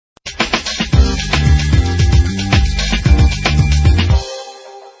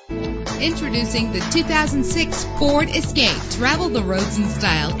Introducing the 2006 Ford Escape. Travel the roads in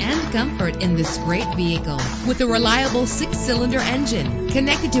style and comfort in this great vehicle. With a reliable 6-cylinder engine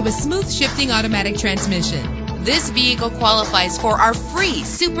connected to a smooth shifting automatic transmission. This vehicle qualifies for our free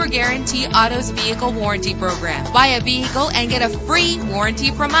Super Guarantee Autos Vehicle Warranty Program. Buy a vehicle and get a free warranty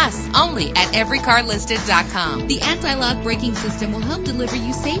from us only at everycarlisted.com. The anti-lock braking system will help deliver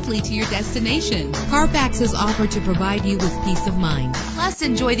you safely to your destination. Carfax is offered to provide you with peace of mind. Plus,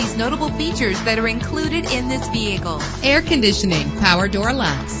 enjoy these notable features that are included in this vehicle: air conditioning, power door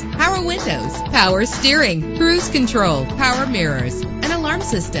locks, power windows, power steering, cruise control, power mirrors, an alarm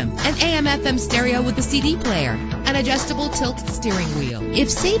system, an AM/FM stereo with a CD player, an adjustable tilt steering wheel. If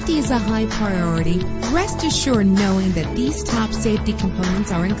safety is a high priority, rest assured knowing that these top safety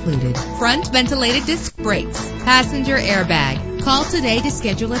components are included: front ventilated disc brakes, passenger airbag. Call today to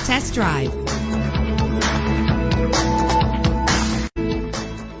schedule a test drive.